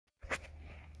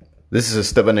This is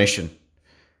Esteban Nation.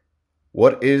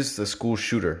 What is the school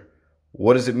shooter?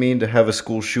 What does it mean to have a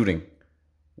school shooting?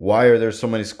 Why are there so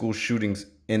many school shootings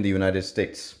in the United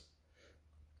States?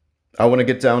 I want to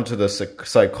get down to the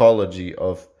psychology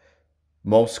of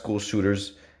most school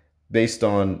shooters based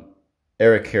on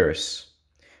Eric Harris.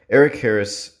 Eric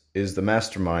Harris is the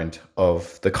mastermind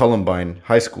of the Columbine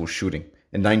High School shooting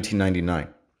in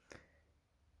 1999.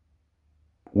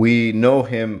 We know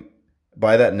him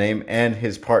by that name and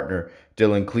his partner,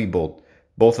 Dylan Klebold.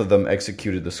 Both of them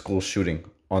executed the school shooting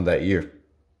on that year.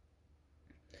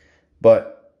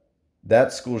 But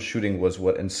that school shooting was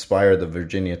what inspired the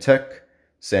Virginia Tech,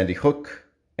 Sandy Hook,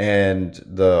 and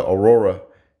the Aurora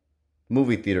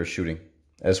movie theater shooting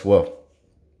as well.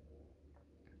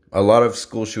 A lot of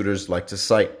school shooters like to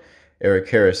cite Eric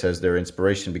Harris as their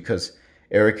inspiration because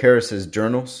Eric Harris's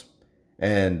journals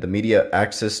and the media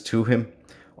access to him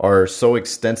are so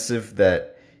extensive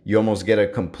that you almost get a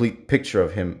complete picture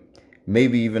of him,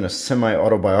 maybe even a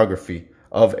semi-autobiography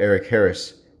of Eric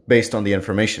Harris based on the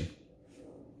information.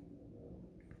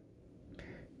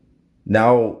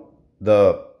 Now,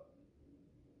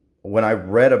 when I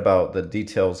read about the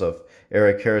details of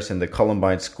Eric Harris and the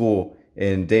Columbine School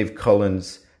in Dave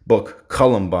Cullen's book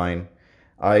Columbine,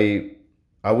 I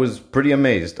was pretty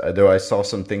amazed. Though I saw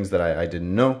some things that I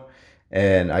didn't know,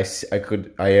 and I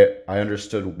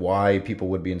understood why people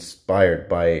would be inspired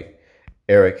by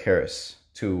Eric Harris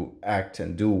to act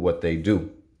and do what they do.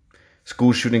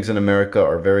 School shootings in America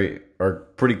are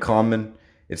pretty common.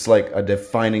 It's like a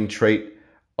defining trait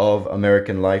of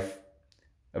American life,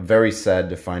 a very sad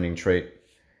defining trait.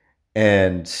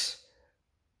 And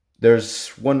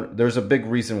there's a big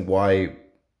reason why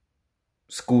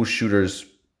school shooters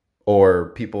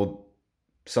or people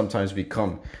sometimes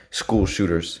become school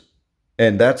shooters.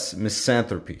 And that's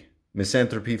misanthropy.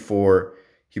 Misanthropy for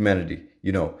humanity.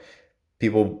 You know,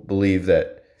 people believe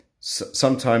that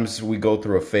sometimes we go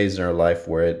through a phase in our life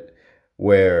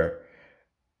where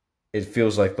it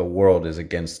feels like the world is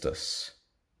against us.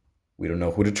 We don't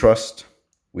know who to trust.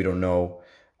 We don't know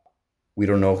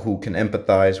who can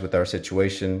empathize with our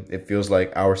situation. It feels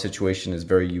like our situation is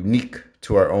very unique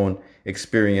to our own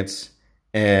experience,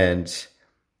 and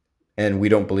we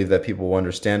don't believe that people will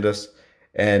understand us.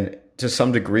 And to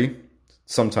some degree,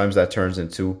 sometimes that turns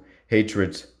into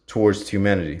hatred towards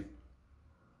humanity.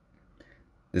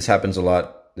 This happens a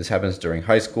lot. This happens during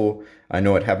high school. I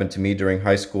know it happened to me during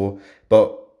high school.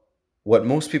 But what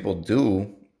most people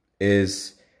do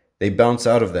is they bounce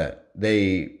out of that.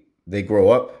 They grow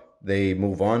up, they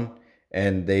move on,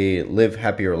 and they live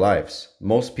happier lives.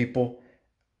 Most people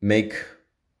make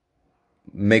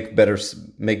better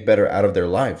out of their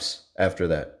lives after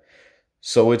that.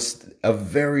 So it's a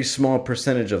very small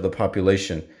percentage of the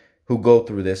population who go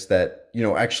through this that,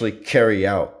 actually carry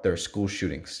out their school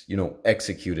shootings,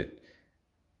 execute it.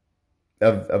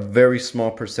 A very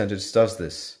small percentage does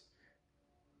this.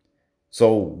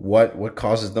 So what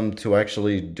causes them to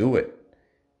actually do it?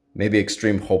 Maybe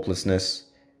extreme hopelessness,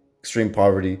 extreme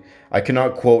poverty. I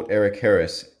cannot quote Eric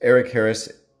Harris. Eric Harris,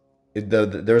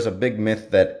 there's a big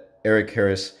myth that Eric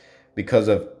Harris, because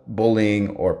of bullying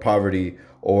or poverty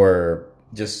or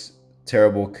just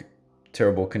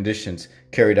terrible conditions,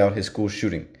 carried out his school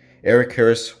shooting. Eric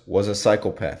Harris was a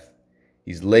psychopath.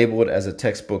 He's labeled as a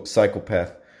textbook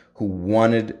psychopath who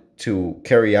wanted to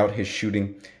carry out his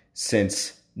shooting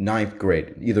since 9th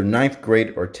grade, either 9th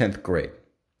grade or 10th grade.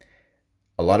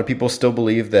 A lot of people still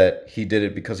believe that he did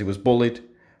it because he was bullied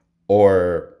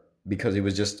or because he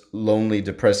was just lonely,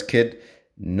 depressed kid.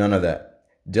 None of that.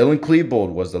 Dylan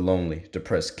Klebold was the lonely,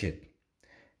 depressed kid.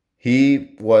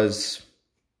 He was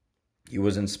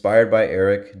inspired by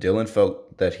Eric. Dylan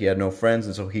felt that he had no friends,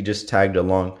 and so he just tagged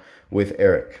along with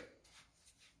Eric.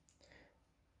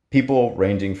 People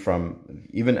ranging from,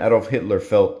 even Adolf Hitler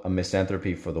felt a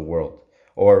misanthropy for the world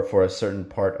or for a certain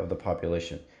part of the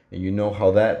population. And you know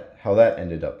how that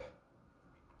ended up.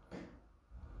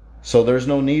 So there's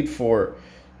no need for,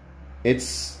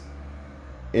 it's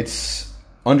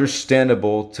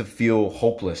understandable to feel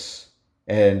hopeless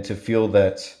and to feel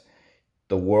that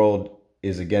the world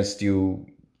is against you.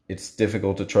 It's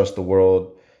difficult to trust the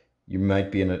world. You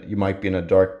might be in a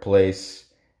dark place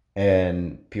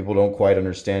and people don't quite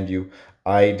understand you.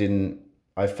 I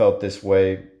felt this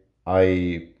way.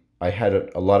 I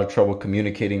had a lot of trouble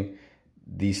communicating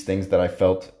these things that I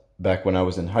felt back when I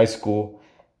was in high school,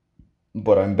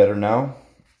 but I'm better now.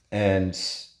 And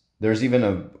there's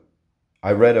even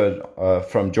I read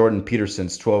from Jordan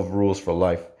Peterson's 12 Rules for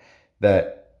Life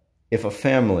that if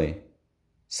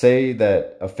say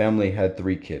that a family had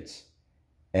 3 kids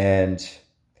and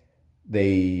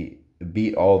they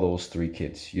beat all those three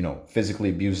kids, physically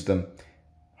abused them,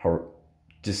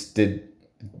 just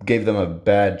gave them a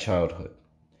bad childhood.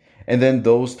 And then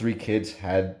those three kids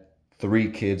had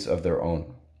three kids of their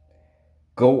own.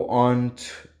 Go on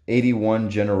to 81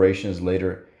 generations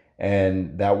later,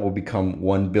 and that will become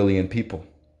 1 billion people.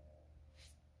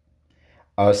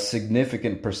 A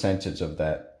significant percentage of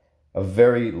that, a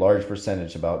very large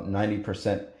percentage, about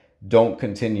 90%, don't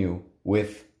continue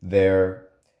with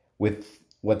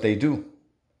what they do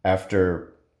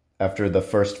after the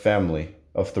first family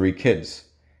of three kids,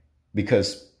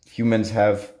 because humans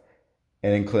have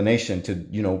an inclination to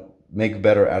make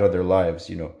better out of their lives.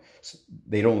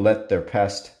 They don't let their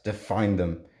past define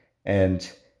them, and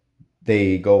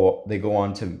they go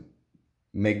on to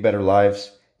make better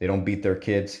lives. They don't beat their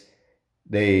kids.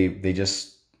 They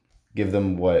just give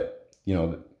them what,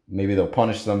 maybe they'll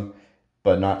punish them,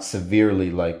 but not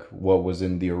severely like what was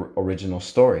in the original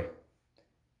story.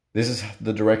 This is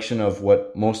the direction of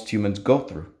what most humans go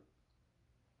through.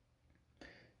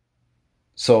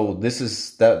 So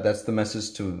that's the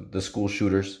message to the school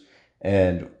shooters,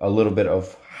 and a little bit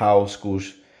of how school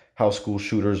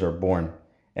shooters are born,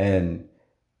 and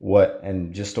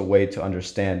just a way to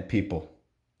understand people.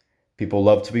 People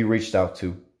love to be reached out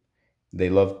to. They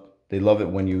love it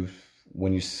when you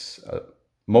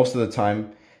most of the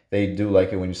time they do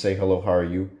like it when you say hello, how are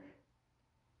you?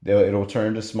 It'll turn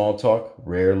into small talk.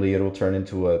 Rarely it'll turn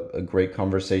into a great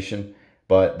conversation,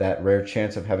 but that rare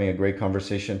chance of having a great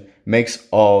conversation makes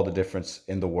all the difference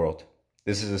in the world.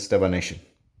 This is Esteban Nation.